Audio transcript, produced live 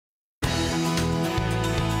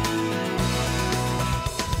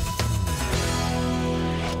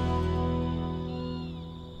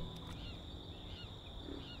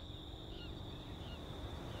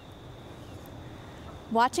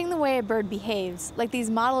Watching the way a bird behaves, like these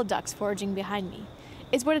mottled ducks foraging behind me,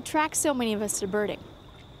 is what attracts so many of us to birding.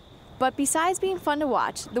 But besides being fun to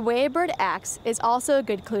watch, the way a bird acts is also a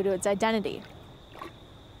good clue to its identity.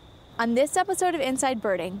 On this episode of Inside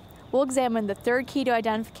Birding, we'll examine the third key to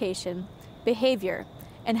identification, behavior,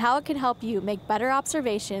 and how it can help you make better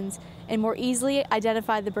observations and more easily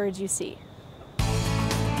identify the birds you see.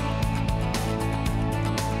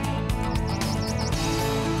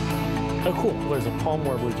 Oh, cool. There's a palm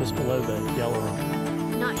warbler just below the yellow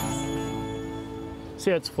one. Nice.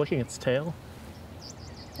 See how it's flicking its tail?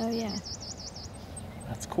 Oh, yeah.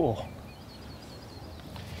 That's cool.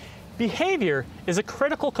 Behavior is a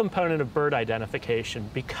critical component of bird identification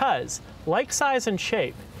because, like size and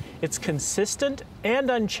shape, it's consistent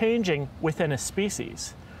and unchanging within a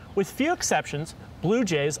species. With few exceptions, blue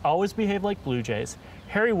jays always behave like blue jays,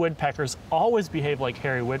 hairy woodpeckers always behave like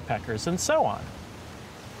hairy woodpeckers, and so on.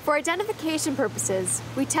 For identification purposes,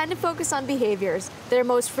 we tend to focus on behaviors that are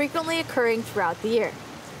most frequently occurring throughout the year.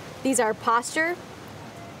 These are posture,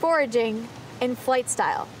 foraging, and flight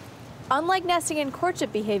style. Unlike nesting and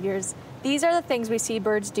courtship behaviors, these are the things we see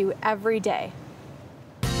birds do every day.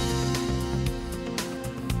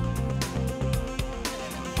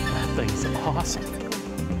 That thing's awesome.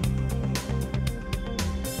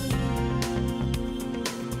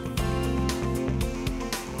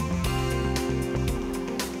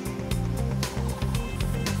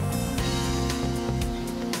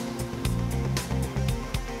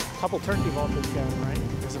 Couple turkey vultures going, right?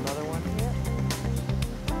 There's another one. Yep.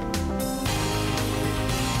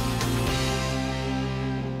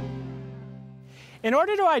 In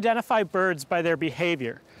order to identify birds by their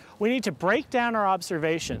behavior, we need to break down our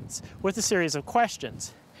observations with a series of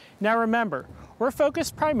questions. Now remember, we're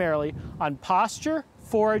focused primarily on posture,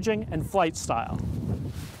 foraging, and flight style.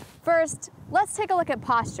 First, let's take a look at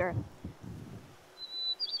posture.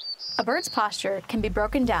 A bird's posture can be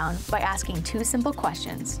broken down by asking two simple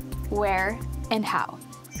questions: where and how.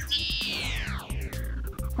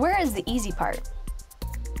 Where is the easy part?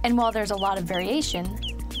 And while there's a lot of variation,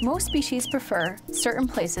 most species prefer certain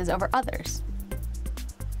places over others.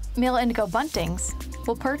 Male indigo buntings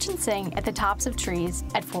will perch and sing at the tops of trees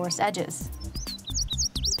at forest edges,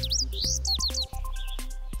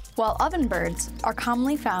 while ovenbirds are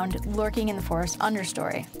commonly found lurking in the forest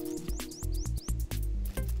understory.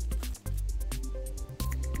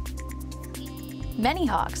 Many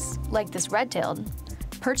hawks, like this red-tailed,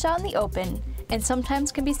 perch out in the open and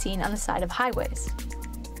sometimes can be seen on the side of highways.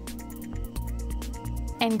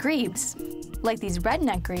 And grebes, like these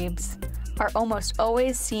redneck grebes, are almost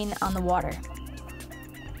always seen on the water.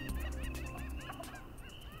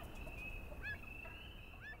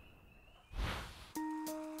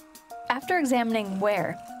 After examining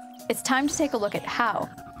where, it's time to take a look at how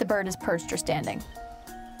the bird is perched or standing.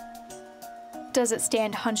 Does it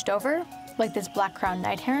stand hunched over, like this black-crowned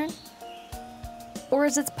night heron? Or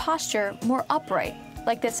is its posture more upright,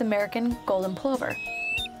 like this American golden plover?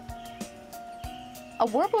 A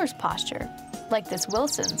warbler's posture, like this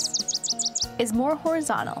Wilson's, is more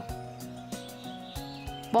horizontal,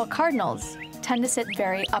 while cardinals tend to sit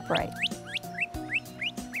very upright.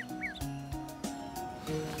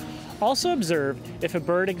 Also observe if a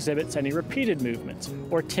bird exhibits any repeated movements,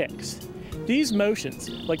 or ticks. These motions,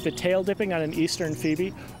 like the tail dipping on an eastern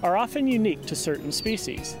phoebe, are often unique to certain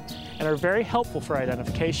species and are very helpful for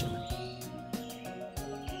identification.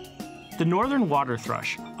 The northern water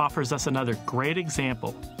thrush offers us another great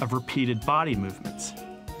example of repeated body movements.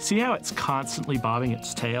 See how it's constantly bobbing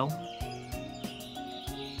its tail?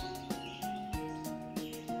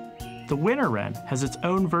 The winter wren has its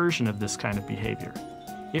own version of this kind of behavior.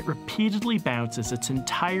 It repeatedly bounces its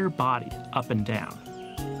entire body up and down.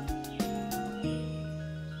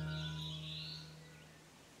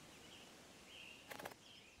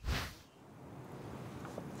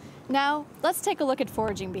 Now, let's take a look at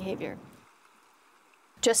foraging behavior.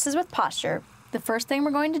 Just as with posture, the first thing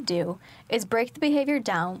we're going to do is break the behavior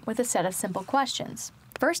down with a set of simple questions.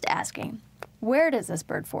 First asking, where does this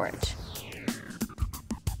bird forage?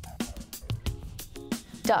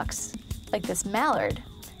 Ducks, like this mallard,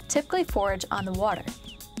 typically forage on the water,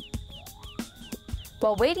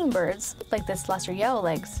 while wading birds, like this lesser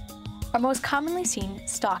yellowlegs, are most commonly seen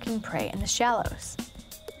stalking prey in the shallows.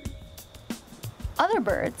 Other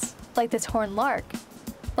birds, like this horned lark,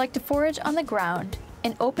 like to forage on the ground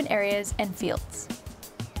in open areas and fields.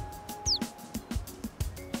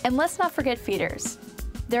 And let's not forget feeders.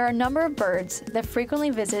 There are a number of birds that frequently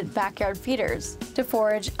visit backyard feeders to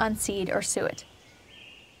forage on seed or suet.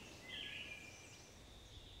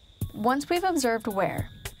 Once we've observed where,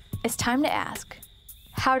 it's time to ask,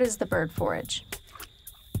 how does the bird forage?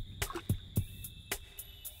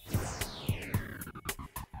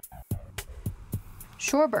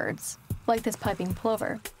 Shorebirds, like this piping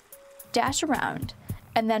plover, dash around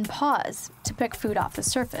and then pause to pick food off the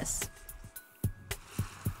surface.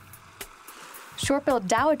 Short-billed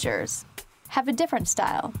dowagers have a different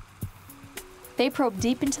style. They probe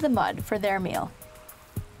deep into the mud for their meal.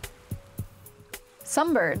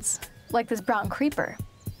 Some birds, like this brown creeper,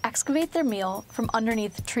 excavate their meal from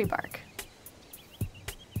underneath tree bark,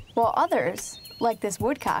 while others, like this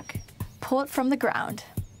woodcock, pull it from the ground.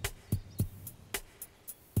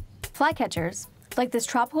 Flycatchers, like this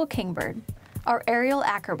tropical kingbird, are aerial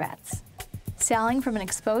acrobats, sailing from an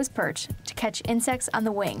exposed perch to catch insects on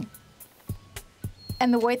the wing.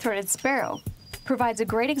 And the white-throated sparrow provides a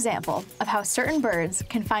great example of how certain birds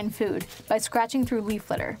can find food by scratching through leaf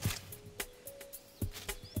litter.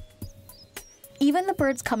 Even the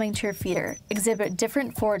birds coming to your feeder exhibit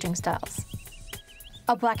different foraging styles.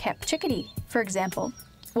 A black-capped chickadee, for example,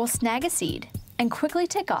 will snag a seed and quickly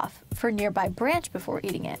take off for a nearby branch before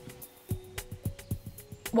eating it,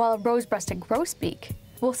 while a rose-breasted grosbeak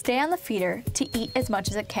will stay on the feeder to eat as much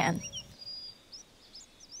as it can.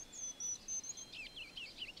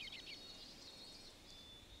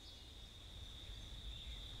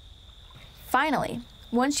 Finally,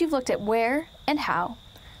 once you've looked at where and how,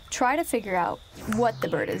 try to figure out what the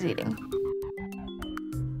bird is eating.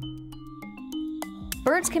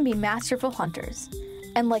 Birds can be masterful hunters,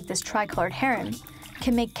 and like this tricolored heron,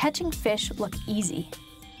 can make catching fish look easy.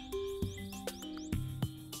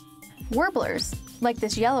 Warblers, like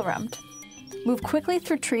this yellow-rumped, move quickly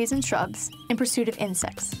through trees and shrubs in pursuit of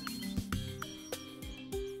insects.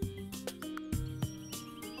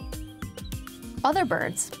 Other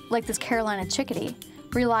birds, like this Carolina chickadee,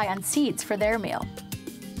 rely on seeds for their meal.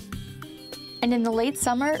 And in the late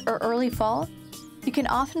summer or early fall, you can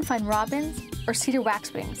often find robins or cedar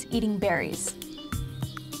waxwings eating berries.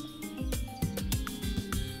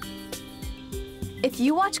 If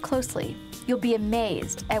you watch closely, you'll be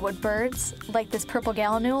amazed at what birds, like this purple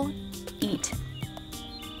gallinule, eat.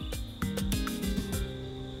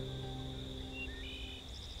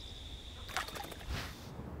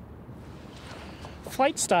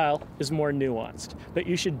 Flight style is more nuanced, but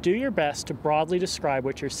you should do your best to broadly describe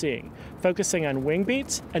what you're seeing, focusing on wing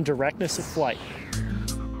beats and directness of flight.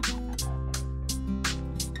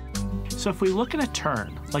 So if we look at a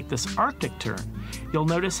tern, like this Arctic tern, you'll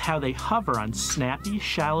notice how they hover on snappy,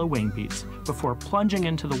 shallow wing beats before plunging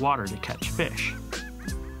into the water to catch fish.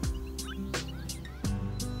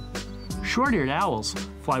 Short-eared owls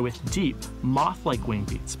fly with deep, moth-like wing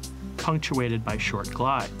beats, punctuated by short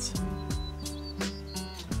glides.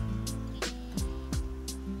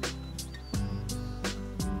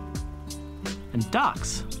 And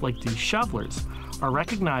ducks, like these shovelers, are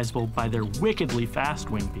recognizable by their wickedly fast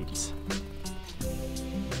wing beats.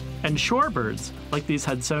 And shorebirds, like these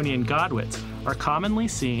Hudsonian godwits, are commonly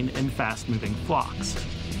seen in fast-moving flocks.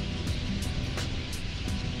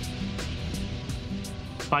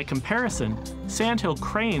 By comparison, sandhill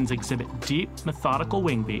cranes exhibit deep, methodical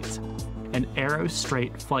wing beats and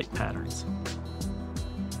arrow-straight flight patterns.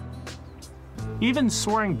 Even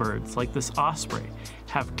soaring birds, like this osprey,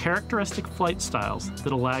 have characteristic flight styles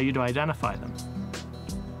that allow you to identify them.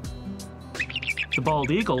 The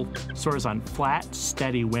bald eagle soars on flat,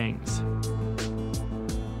 steady wings.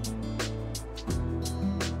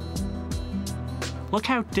 Look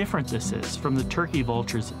how different this is from the turkey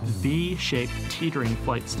vulture's V-shaped teetering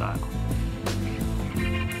flight style.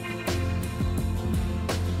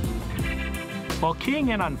 While keying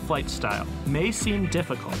in on flight style may seem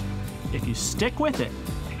difficult, if you stick with it,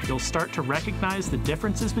 you'll start to recognize the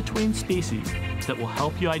differences between species that will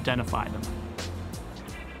help you identify them.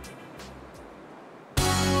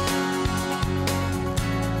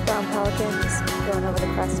 Brown pelicans going over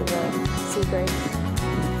the crest of the sea grate.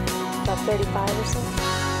 About 35 or so.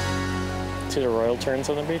 See the royal terns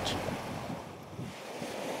on the beach?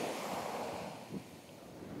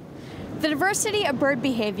 The diversity of bird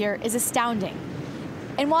behavior is astounding.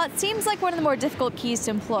 And while it seems like one of the more difficult keys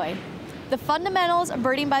to employ, the fundamentals of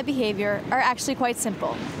birding by behavior are actually quite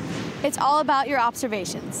simple. It's all about your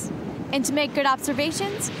observations. And to make good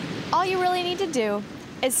observations, all you really need to do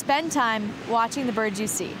is spend time watching the birds you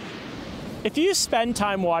see. If you spend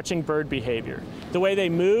time watching bird behavior, the way they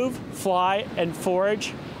move, fly, and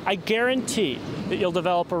forage, I guarantee that you'll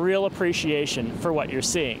develop a real appreciation for what you're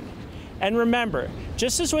seeing. And remember,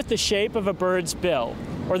 just as with the shape of a bird's bill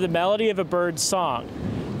or the melody of a bird's song,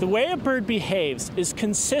 the way a bird behaves is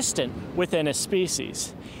consistent within a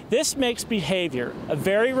species. This makes behavior a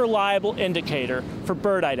very reliable indicator for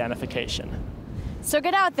bird identification. So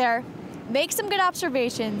get out there, make some good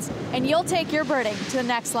observations, and you'll take your birding to the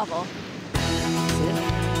next level. See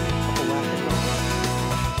it?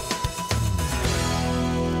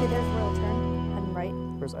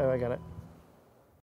 Where's, oh, I got it.